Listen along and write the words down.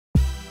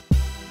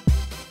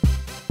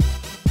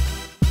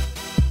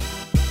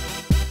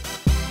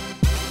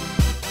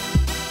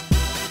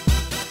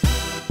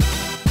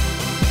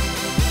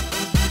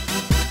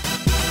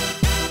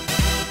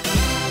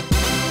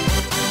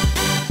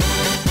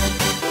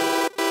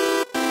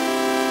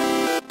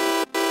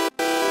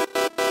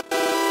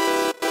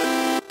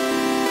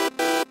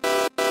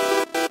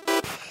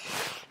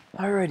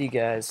Alrighty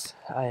guys,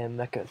 I am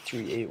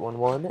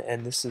Mecha3811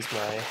 and this is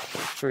my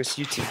first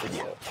YouTube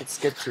video. Let's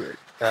get to it.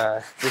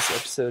 This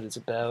episode is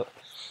about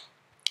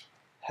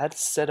how to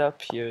set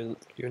up your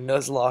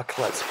Nuzlocke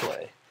Let's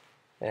Play.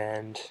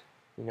 And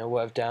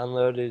what I've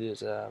downloaded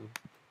is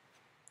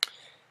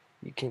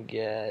you can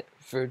get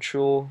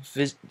Visual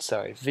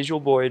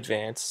Boy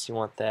Advanced, you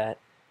want that,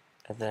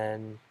 and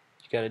then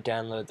you gotta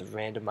download the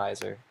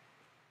randomizer.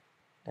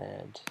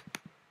 And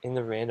in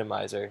the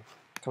randomizer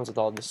it comes with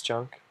all this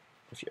junk.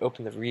 If you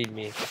open the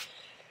README,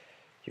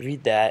 you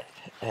read that,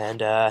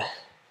 and it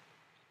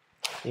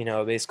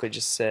basically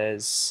just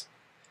says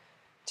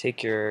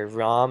take your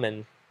ROM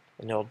and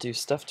it'll do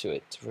stuff to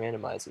it to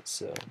randomize it.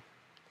 So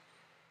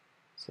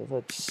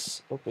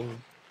let's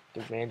open the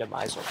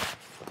randomizer.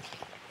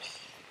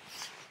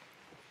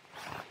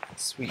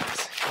 Sweet.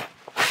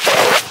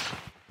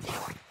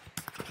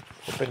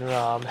 Open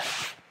ROM.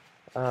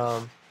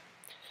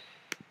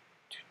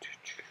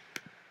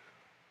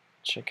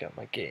 Check out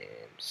my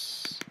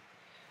games.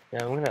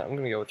 Now I'm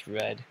gonna go with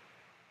red,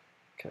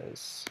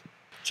 because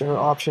general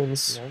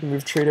options,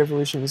 remove trait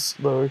evolutions,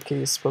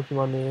 lowercase,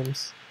 Pokemon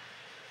names,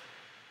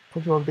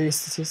 Pokemon base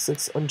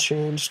statistics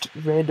unchanged,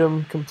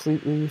 random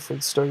completely for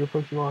the starter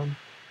Pokemon,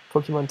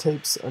 Pokemon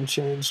types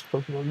unchanged,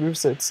 Pokemon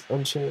movesets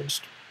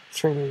unchanged,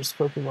 trainers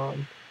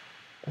Pokemon,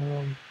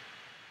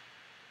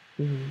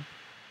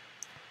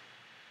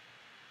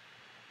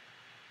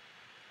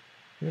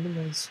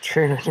 randomized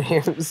trainer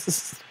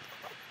names.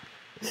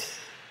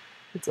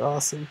 It's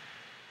awesome.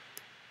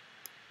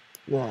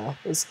 Nah,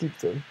 let's keep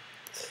them.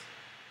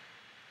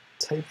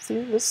 Type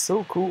theme? That's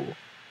so cool. You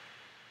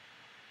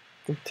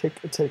can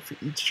pick a type for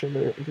each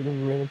trainer and give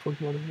them a random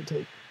Pokemon of the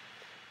type.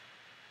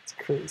 It's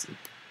crazy.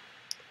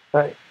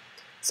 Alright,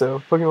 so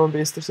Pokemon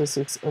base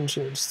statistics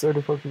unchanged,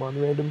 starter Pokemon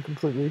random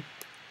completely,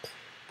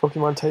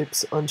 Pokemon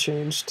types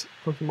unchanged,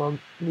 Pokemon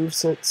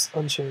movesets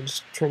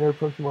unchanged, trainer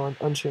Pokemon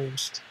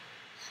unchanged,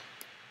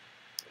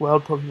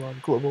 wild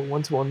Pokemon global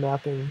 1-to-1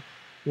 mapping.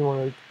 You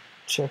want to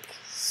check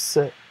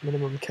set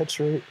minimum catch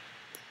rate.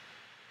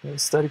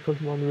 Static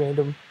Pokemon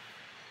random,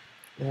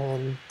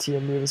 and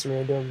TM moves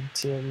random,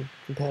 TM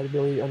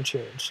compatibility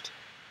unchanged,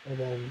 and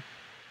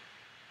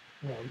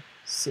then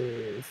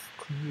save.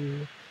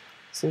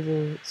 Save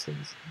the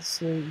settings. This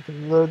way you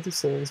can load the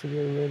settings when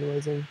you're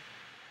randomizing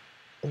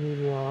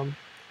any ROM.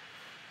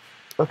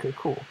 Okay,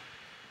 cool.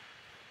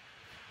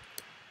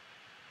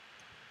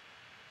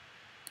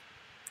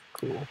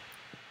 Cool.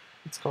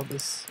 Let's call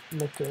this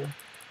Mecha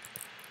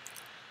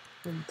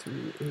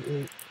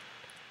 1388.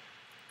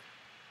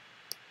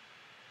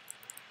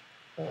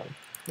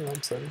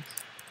 ROM settings.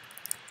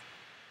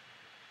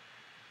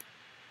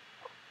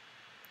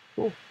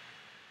 Cool.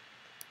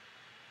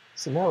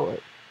 So now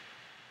what?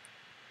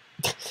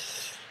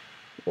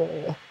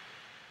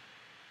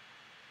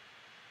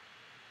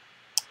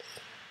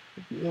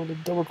 Be able to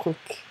double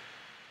click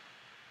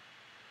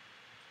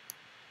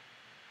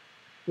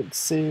and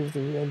save the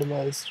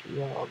randomized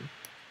ROM.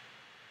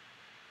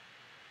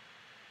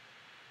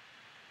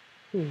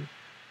 Where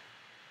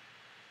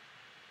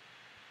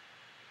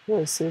do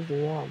I save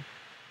the ROM?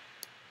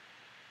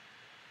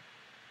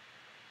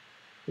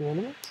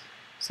 Randomize?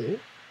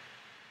 Save?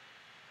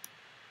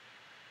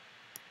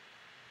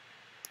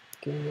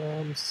 Game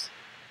ROMs.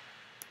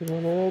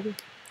 Everyone ready?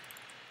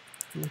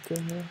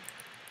 Okay,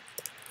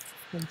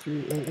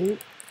 1388.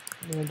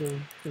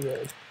 Random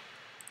red.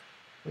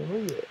 Oh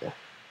yeah.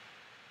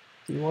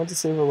 Do you want to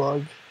save a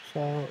log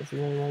file if the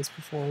randomize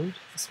performed?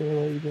 This may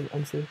allow you to get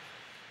unfair.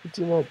 But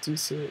do not do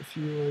so if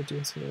you are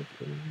doing something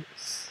like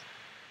this.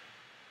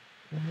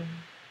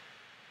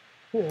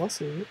 Yeah, I'll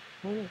save it.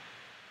 Why not?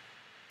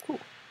 Cool.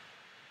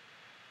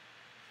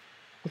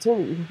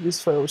 Alternatively, you can produce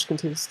a file which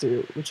contains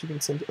data which you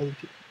can send to other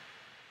people.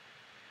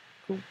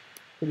 Cool.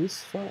 Produce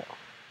file.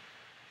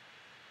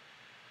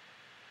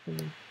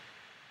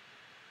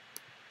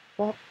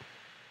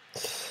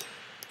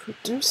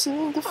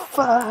 Producing the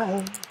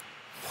file.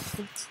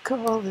 Let's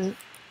call it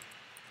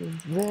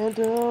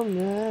random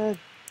red.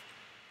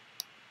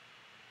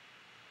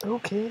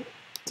 Okay,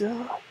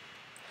 done.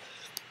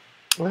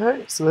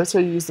 Alright, so that's how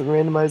you use the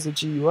randomizer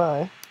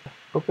GUI.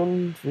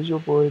 Open Visual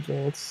Boy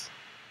Advanced.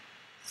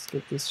 Let's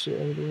get this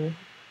shit out of the way.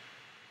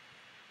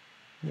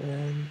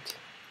 And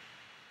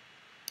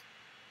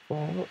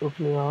file,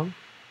 open ROM.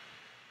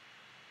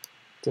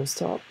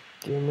 Desktop,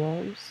 game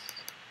ROMs.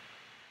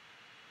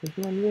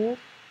 Pokemon Red.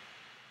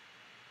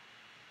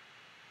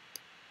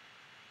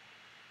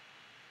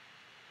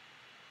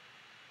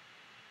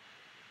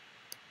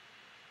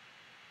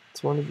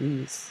 It's one of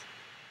these.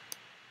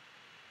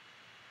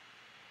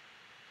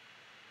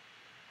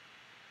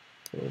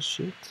 Oh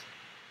shit.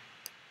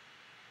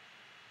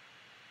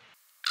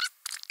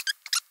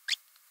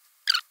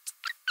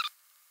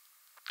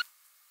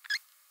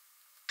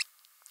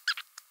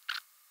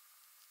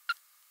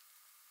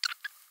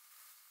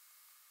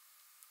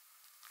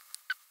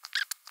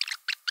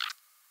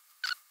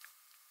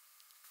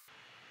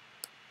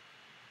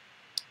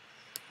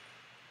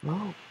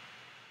 Oh,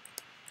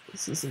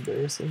 this is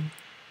embarrassing.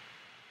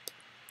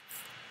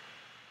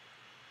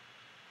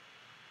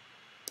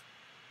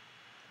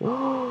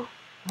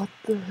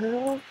 the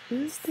hell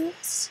is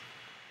this?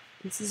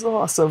 This is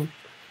awesome.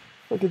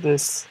 Look at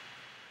this.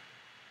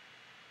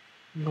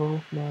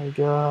 Oh my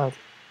god.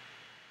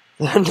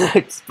 The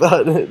next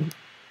button.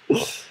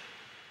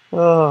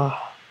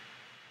 Oh.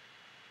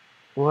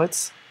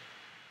 What?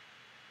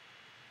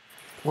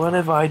 What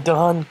have I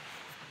done?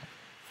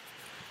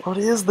 What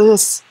is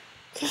this?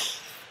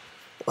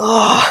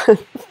 Oh,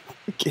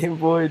 Game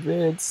Boy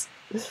Advance.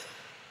 I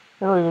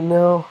don't even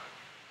know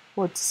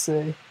what to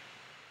say.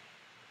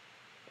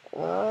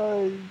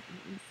 I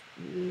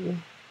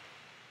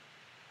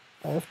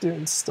have to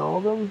install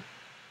them?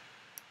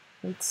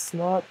 Let's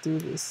not do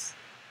this.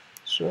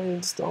 Should I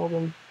install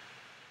them?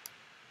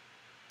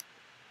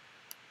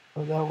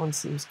 Oh, that one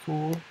seems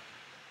cool.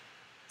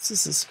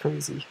 This is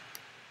crazy.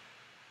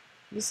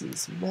 This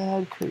is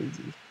mad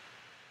crazy.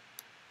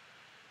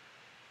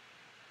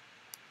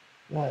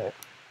 Alright.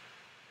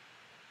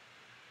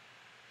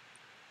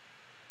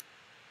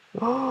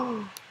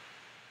 Oh!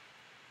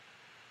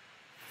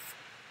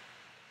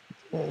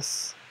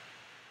 Yes.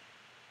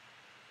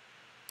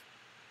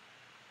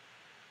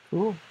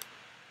 Cool.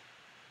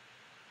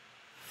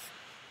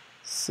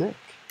 Sick.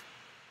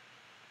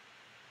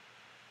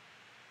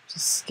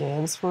 Just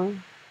scans for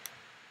him.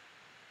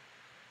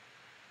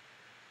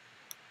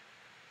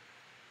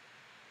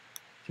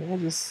 Can I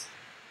just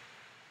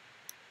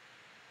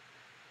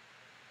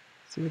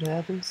see what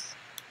happens?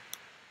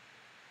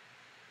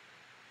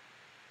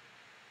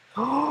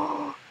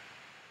 Oh!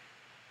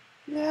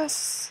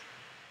 Yes!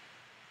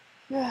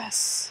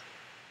 Yes!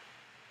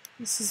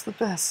 This is the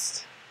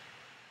best.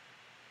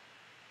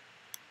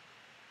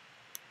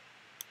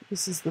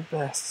 This is the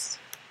best.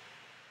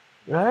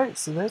 Right,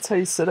 so that's how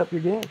you set up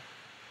your game.